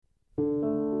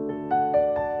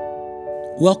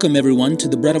Welcome, everyone, to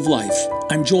the Bread of Life.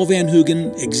 I'm Joel Van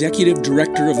Hoogen, Executive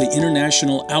Director of the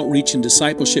International Outreach and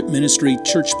Discipleship Ministry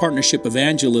Church Partnership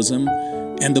Evangelism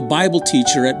and the Bible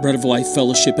teacher at Bread of Life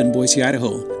Fellowship in Boise,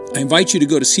 Idaho. I invite you to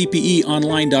go to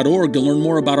cpeonline.org to learn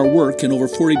more about our work in over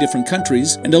 40 different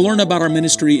countries, and to learn about our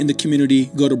ministry in the community,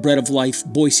 go to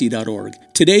breadoflifeboise.org.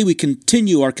 Today we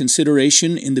continue our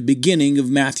consideration in the beginning of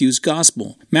Matthew's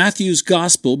Gospel. Matthew's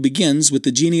Gospel begins with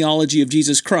the genealogy of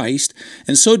Jesus Christ,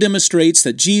 and so demonstrates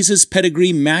that Jesus'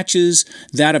 pedigree matches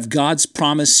that of God's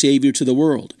promised Savior to the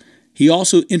world. He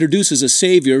also introduces a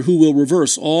Savior who will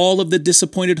reverse all of the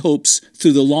disappointed hopes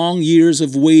through the long years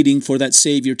of waiting for that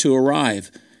Savior to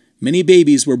arrive. Many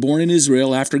babies were born in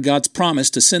Israel after God's promise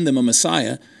to send them a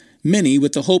Messiah, many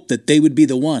with the hope that they would be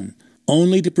the one,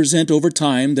 only to present over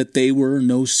time that they were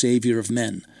no Savior of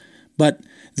men. But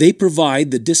they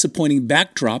provide the disappointing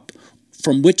backdrop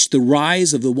from which the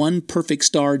rise of the one perfect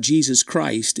star, Jesus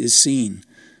Christ, is seen.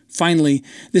 Finally,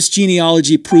 this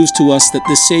genealogy proves to us that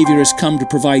the Savior has come to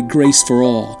provide grace for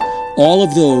all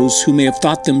of those who may have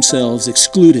thought themselves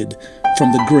excluded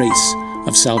from the grace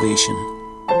of salvation.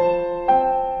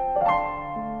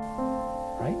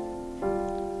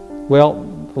 Well,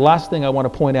 the last thing I want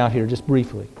to point out here, just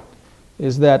briefly,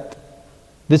 is that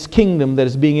this kingdom that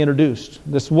is being introduced,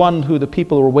 this one who the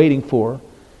people are waiting for,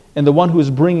 and the one who is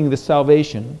bringing the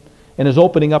salvation and is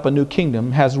opening up a new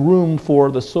kingdom, has room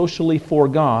for the socially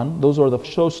foregone, those are the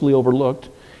socially overlooked,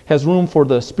 has room for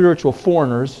the spiritual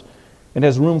foreigners, and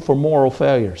has room for moral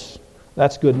failures.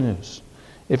 That's good news.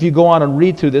 If you go on and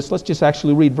read through this, let's just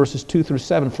actually read verses 2 through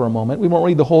 7 for a moment. We won't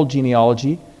read the whole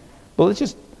genealogy, but let's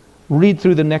just read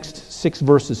through the next 6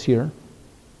 verses here.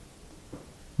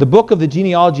 The book of the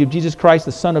genealogy of Jesus Christ,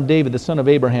 the son of David, the son of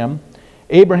Abraham.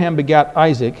 Abraham begot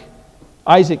Isaac.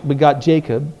 Isaac begot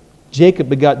Jacob. Jacob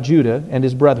begot Judah and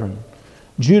his brethren.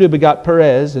 Judah begot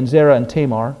Perez and Zerah and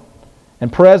Tamar.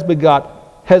 And Perez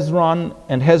begot Hezron,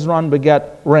 and Hezron begot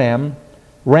Ram.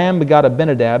 Ram begot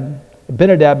Abinadab.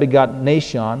 Abinadab begot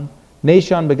Nahshon.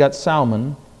 Nahshon begot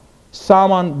Salmon.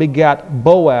 Salmon begot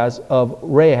Boaz of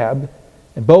Rahab.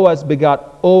 And Boaz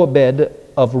begot Obed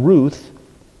of Ruth,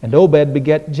 and Obed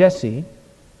begot Jesse.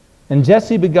 And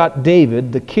Jesse begot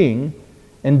David the king,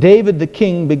 and David the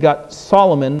king begot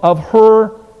Solomon of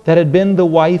her that had been the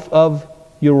wife of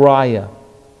Uriah.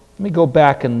 Let me go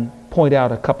back and point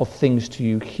out a couple things to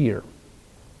you here.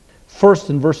 First,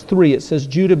 in verse 3, it says,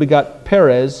 Judah begot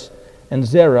Perez and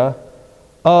Zerah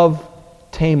of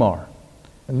Tamar.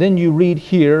 And then you read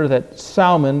here that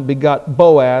Salmon begot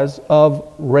Boaz of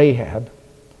Rahab.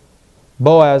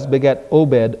 Boaz begat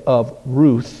Obed of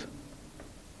Ruth.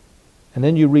 And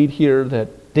then you read here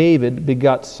that David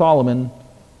begot Solomon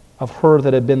of her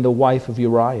that had been the wife of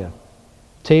Uriah.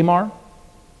 Tamar,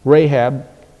 Rahab,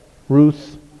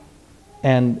 Ruth,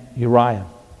 and Uriah.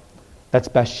 That's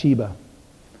Bathsheba.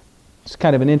 It's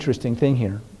kind of an interesting thing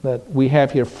here that we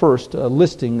have here first a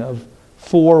listing of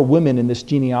 4 women in this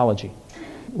genealogy.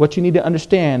 What you need to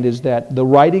understand is that the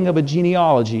writing of a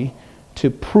genealogy to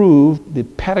prove the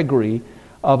pedigree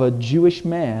of a Jewish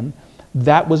man,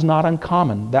 that was not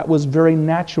uncommon. That was very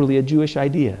naturally a Jewish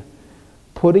idea.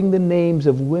 Putting the names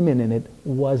of women in it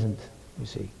wasn't, you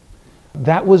see.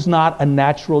 That was not a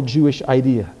natural Jewish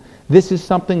idea. This is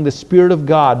something the Spirit of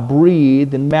God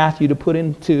breathed in Matthew to put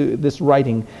into this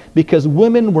writing, because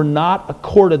women were not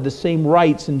accorded the same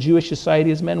rights in Jewish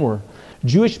society as men were.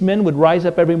 Jewish men would rise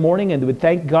up every morning and they would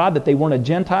thank God that they weren't a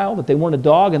Gentile, that they weren't a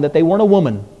dog, and that they weren't a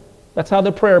woman. That's how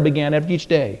their prayer began each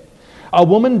day. A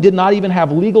woman did not even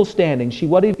have legal standing. She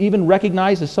wasn't even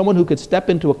recognized as someone who could step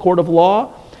into a court of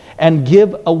law and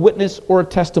give a witness or a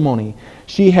testimony.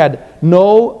 She had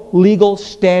no legal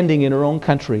standing in her own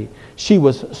country. She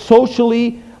was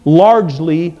socially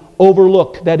largely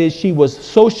overlooked. That is, she was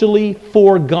socially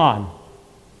foregone.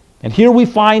 And here we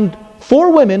find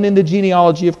 4 women in the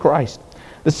genealogy of Christ.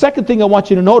 The second thing I want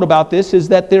you to note about this is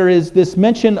that there is this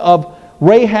mention of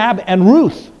Rahab and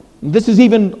Ruth. This is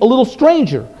even a little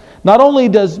stranger. Not only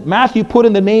does Matthew put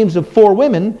in the names of 4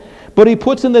 women, but he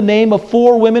puts in the name of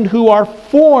 4 women who are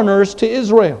foreigners to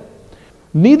Israel.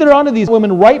 Neither one of these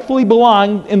women rightfully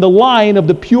belong in the line of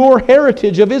the pure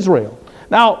heritage of Israel.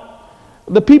 Now,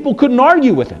 the people couldn't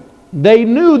argue with it. They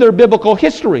knew their biblical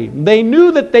history. They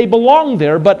knew that they belonged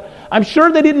there, but I'm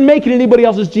sure they didn't make it anybody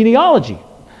else's genealogy.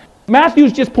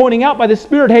 Matthew's just pointing out by the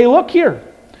Spirit, hey, look here.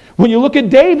 When you look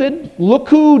at David, look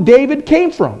who David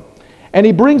came from. And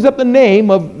he brings up the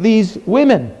name of these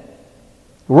women,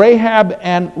 Rahab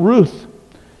and Ruth.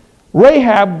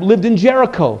 Rahab lived in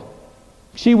Jericho.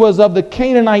 She was of the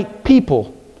Canaanite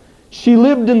people. She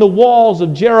lived in the walls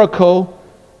of Jericho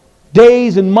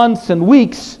days and months and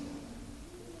weeks.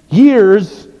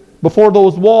 Years before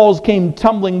those walls came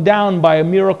tumbling down by a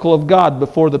miracle of God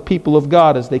before the people of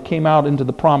God as they came out into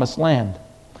the promised land.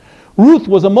 Ruth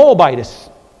was a Moabitess,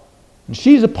 and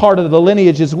she's a part of the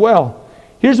lineage as well.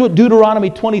 Here's what Deuteronomy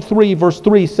 23 verse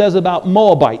 3 says about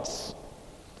Moabites.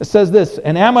 It says this,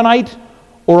 "An Ammonite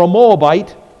or a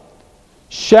Moabite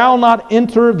shall not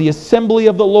enter the assembly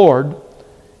of the Lord,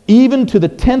 even to the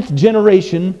 10th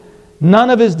generation, none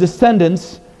of his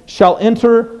descendants shall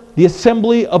enter the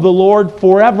assembly of the Lord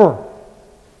forever."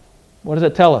 What does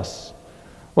it tell us?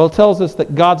 Well, it tells us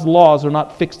that God's laws are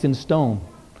not fixed in stone.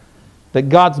 That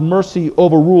God's mercy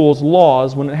overrules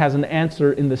laws when it has an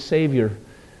answer in the Savior,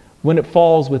 when it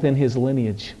falls within His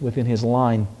lineage, within His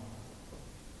line.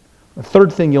 The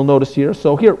third thing you'll notice here,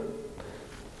 so here,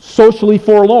 socially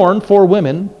forlorn, 4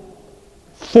 women,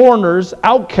 foreigners,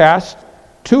 outcast,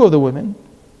 2 of the women.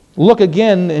 Look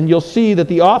again and you'll see that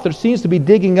the author seems to be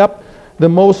digging up the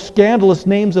most scandalous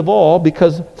names of all,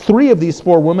 because 3 of these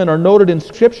 4 women are noted in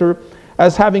Scripture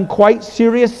as having quite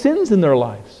serious sins in their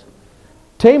lives.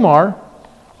 Tamar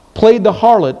played the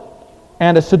harlot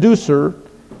and a seducer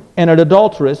and an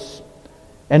adulteress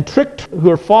and tricked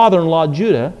her father-in-law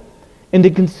Judah into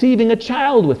conceiving a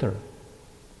child with her.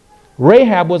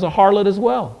 Rahab was a harlot as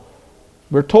well.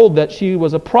 We're told that she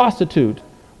was a prostitute.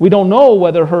 We don't know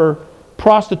whether her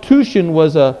prostitution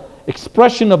was an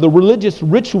expression of the religious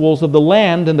rituals of the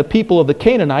land and the people of the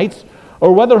Canaanites,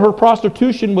 or whether her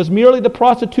prostitution was merely the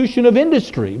prostitution of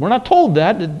industry. We're not told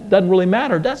that. It doesn't really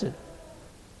matter, does it?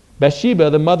 Bathsheba,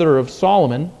 the mother of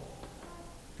Solomon,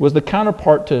 was the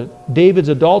counterpart to David's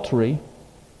adultery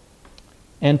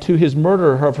and to his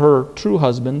murder of her true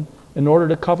husband in order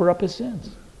to cover up his sins.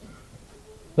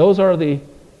 Those are the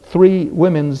 3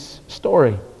 women's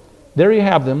story. There you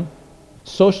have them,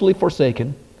 socially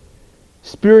forsaken,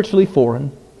 spiritually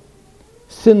foreign,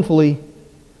 sinfully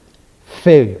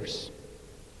failures.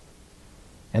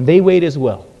 And they wait as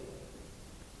well.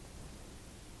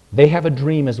 They have a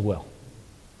dream as well.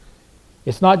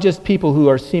 It's not just people who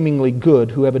are seemingly good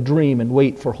who have a dream and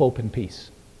wait for hope and peace,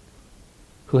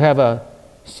 who have a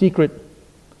secret,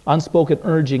 unspoken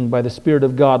urging by the Spirit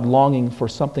of God longing for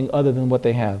something other than what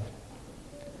they have.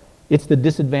 It's the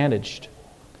disadvantaged.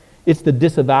 It's the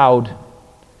disavowed.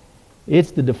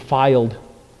 It's the defiled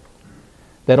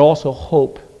that also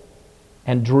hope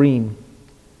and dream.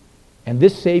 And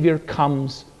this Savior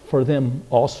comes for them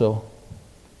also.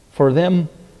 For them,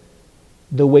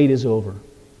 the wait is over.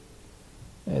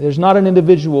 There's not an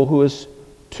individual who is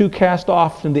too cast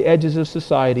off from the edges of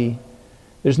society.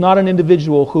 There's not an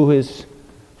individual who is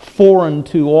foreign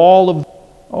to all of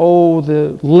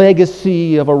the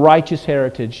legacy of a righteous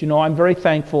heritage. You know, I'm very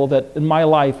thankful that in my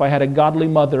life I had a godly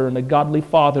mother and a godly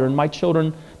father, and my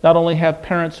children not only have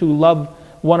parents who love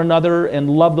one another and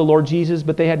love the Lord Jesus,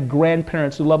 but they had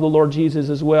grandparents who love the Lord Jesus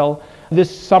as well.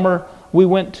 This summer we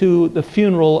went to the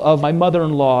funeral of my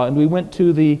mother-in-law, and we went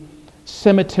to the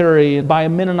cemetery by a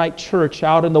Mennonite church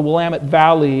out in the Willamette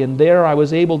Valley, and there I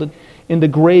was able to, in the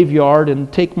graveyard,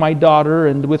 and take my daughter,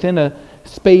 and within a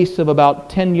space of about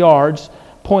 10 yards,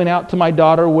 point out to my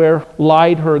daughter where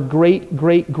lied her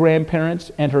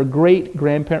great-great-grandparents and her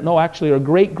great-grandparents, no, actually her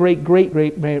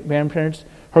great-great-great-great-grandparents,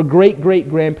 her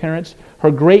great-great-grandparents,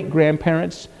 her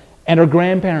great-grandparents, and her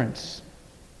grandparents.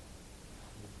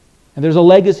 And there's a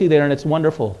legacy there, and it's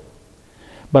wonderful.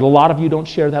 But a lot of you don't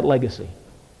share that legacy.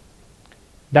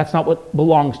 That's not what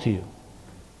belongs to you.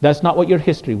 That's not what your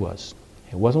history was.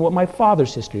 It wasn't what my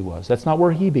father's history was. That's not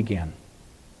where he began.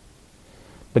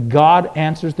 But God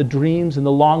answers the dreams and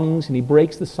the longings, and He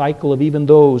breaks the cycle of even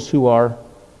those who are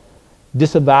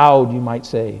disavowed, you might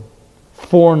say,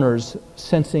 foreigners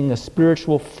sensing a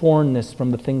spiritual foreignness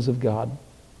from the things of God.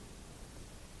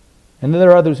 And then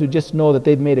there are others who just know that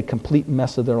they've made a complete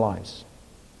mess of their lives.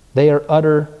 They are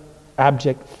utter,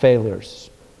 abject failures.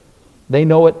 They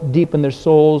know it deep in their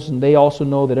souls, and they also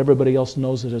know that everybody else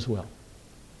knows it as well.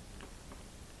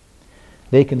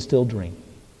 They can still dream.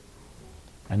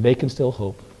 And they can still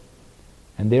hope.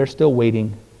 And they're still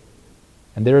waiting.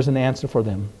 And there is an answer for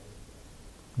them.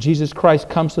 Jesus Christ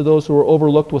comes to those who are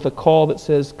overlooked with a call that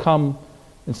says, "Come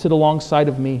and sit alongside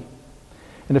of me."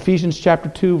 In Ephesians chapter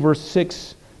 2, verse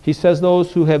 6, he says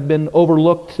those who have been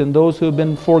overlooked and those who have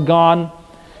been foregone,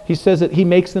 he says that He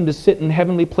makes them to sit in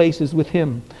heavenly places with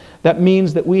Him. That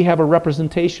means that we have a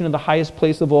representation in the highest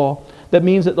place of all. That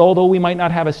means that although we might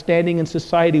not have a standing in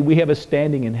society, we have a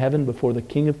standing in heaven before the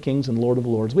King of Kings and Lord of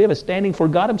Lords. We have a standing for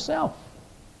God Himself.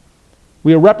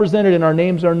 We are represented and our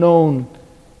names are known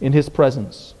in His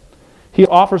presence. He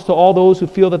offers to all those who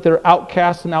feel that they're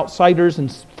outcasts and outsiders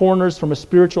and foreigners from a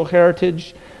spiritual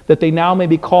heritage, that they now may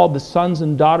be called the sons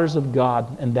and daughters of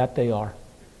God, and that they are.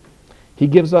 He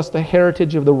gives us the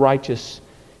heritage of the righteous.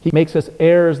 He makes us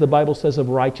heirs, the Bible says, of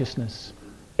righteousness.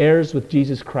 Heirs with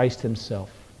Jesus Christ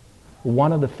himself.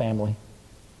 One of the family.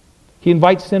 He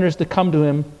invites sinners to come to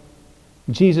him.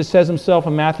 Jesus says himself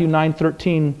in Matthew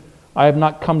 9:13, I have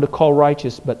not come to call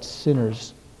righteous, but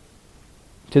sinners.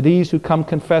 To these who come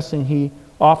confessing, he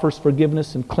offers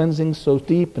forgiveness and cleansing so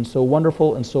deep and so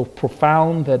wonderful and so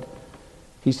profound that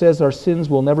he says our sins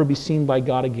will never be seen by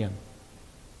God again.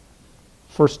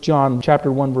 1 John chapter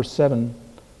 1, verse 7,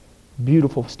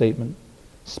 beautiful statement.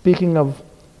 Speaking of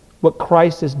what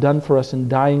Christ has done for us in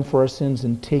dying for our sins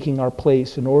and taking our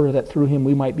place in order that through him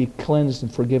we might be cleansed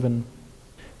and forgiven,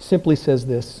 simply says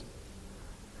this: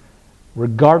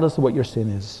 regardless of what your sin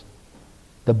is,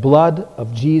 the blood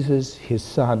of Jesus, his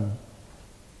Son,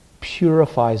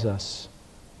 purifies us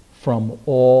from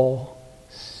all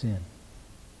sin.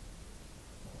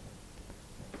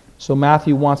 So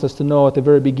Matthew wants us to know at the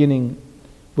very beginning,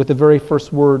 with the very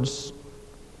first words,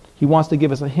 he wants to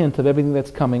give us a hint of everything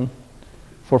that's coming.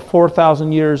 For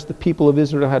 4,000 years, the people of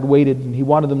Israel had waited, and he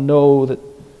wanted them to know that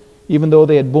even though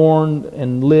they had born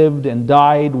and lived and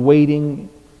died waiting,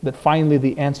 that finally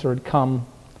the answer had come,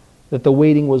 that the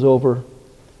waiting was over.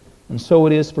 And so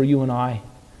it is for you and I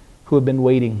who have been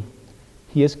waiting.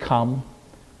 He has come.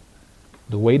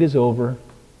 The wait is over.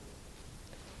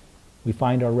 We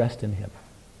find our rest in him.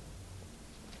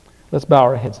 Let's bow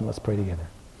our heads and let's pray together.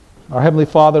 Our Heavenly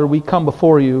Father, we come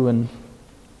before you and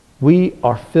we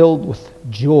are filled with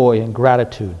joy and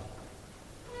gratitude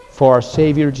for our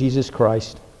Savior Jesus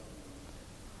Christ.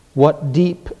 What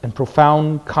deep and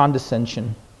profound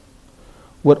condescension,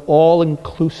 what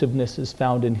all-inclusiveness is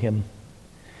found in him.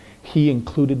 He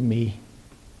included me.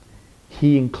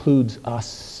 He includes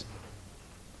us.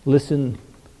 Listen,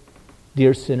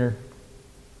 dear sinner,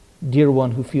 dear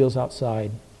one who feels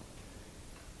outside,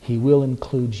 he will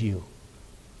include you.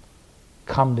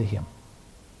 Come to him.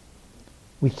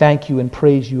 We thank you and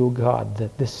praise you, O God,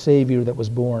 that this Savior that was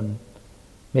born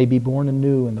may be born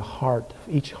anew in the heart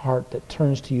of each heart that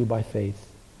turns to you by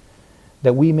faith,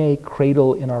 that we may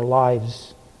cradle in our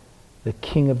lives the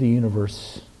King of the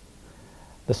universe,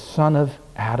 the Son of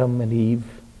Adam and Eve,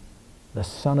 the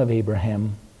Son of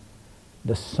Abraham,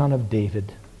 the Son of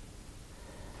David,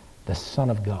 the Son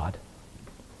of God.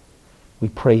 We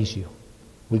praise you.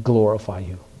 We glorify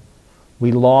you.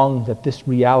 We long that this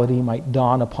reality might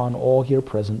dawn upon all here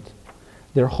present.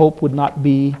 Their hope would not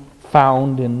be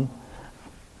found in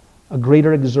a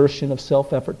greater exertion of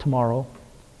self-effort tomorrow,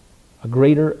 a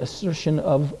greater assertion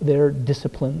of their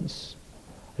disciplines,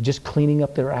 just cleaning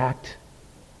up their act,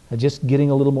 just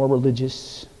getting a little more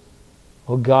religious.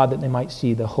 Oh God, that they might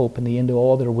see the hope and the end of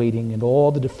all their waiting and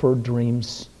all the deferred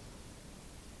dreams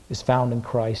is found in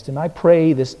Christ. And I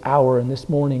pray this hour and this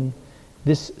morning,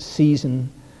 this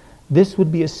season, this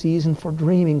would be a season for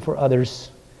dreaming for others,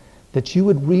 that you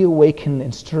would reawaken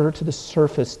and stir to the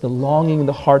surface the longing in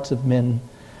the hearts of men.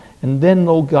 And then,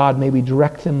 oh God, may we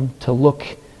direct them to look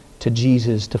to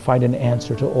Jesus to find an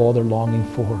answer to all they're longing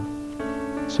for,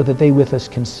 so that they with us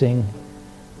can sing,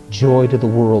 joy to the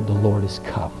world, the Lord is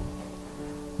come.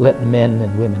 Let men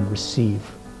and women receive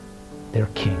their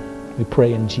King. We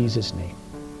pray in Jesus' name.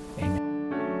 Amen.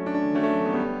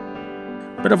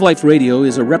 Bread of Life Radio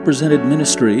is a represented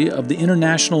ministry of the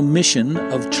international mission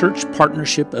of Church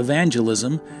Partnership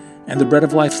Evangelism and the Bread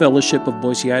of Life Fellowship of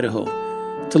Boise, Idaho.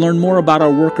 To learn more about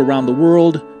our work around the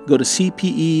world, go to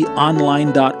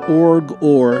cpeonline.org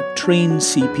or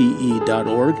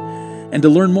traincpe.org. And to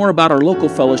learn more about our local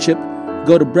fellowship,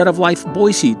 go to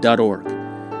breadoflifeboise.org.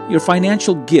 Your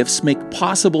financial gifts make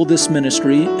possible this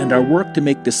ministry and our work to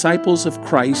make disciples of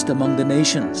Christ among the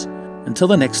nations. Until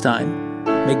the next time,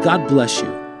 may God bless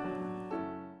you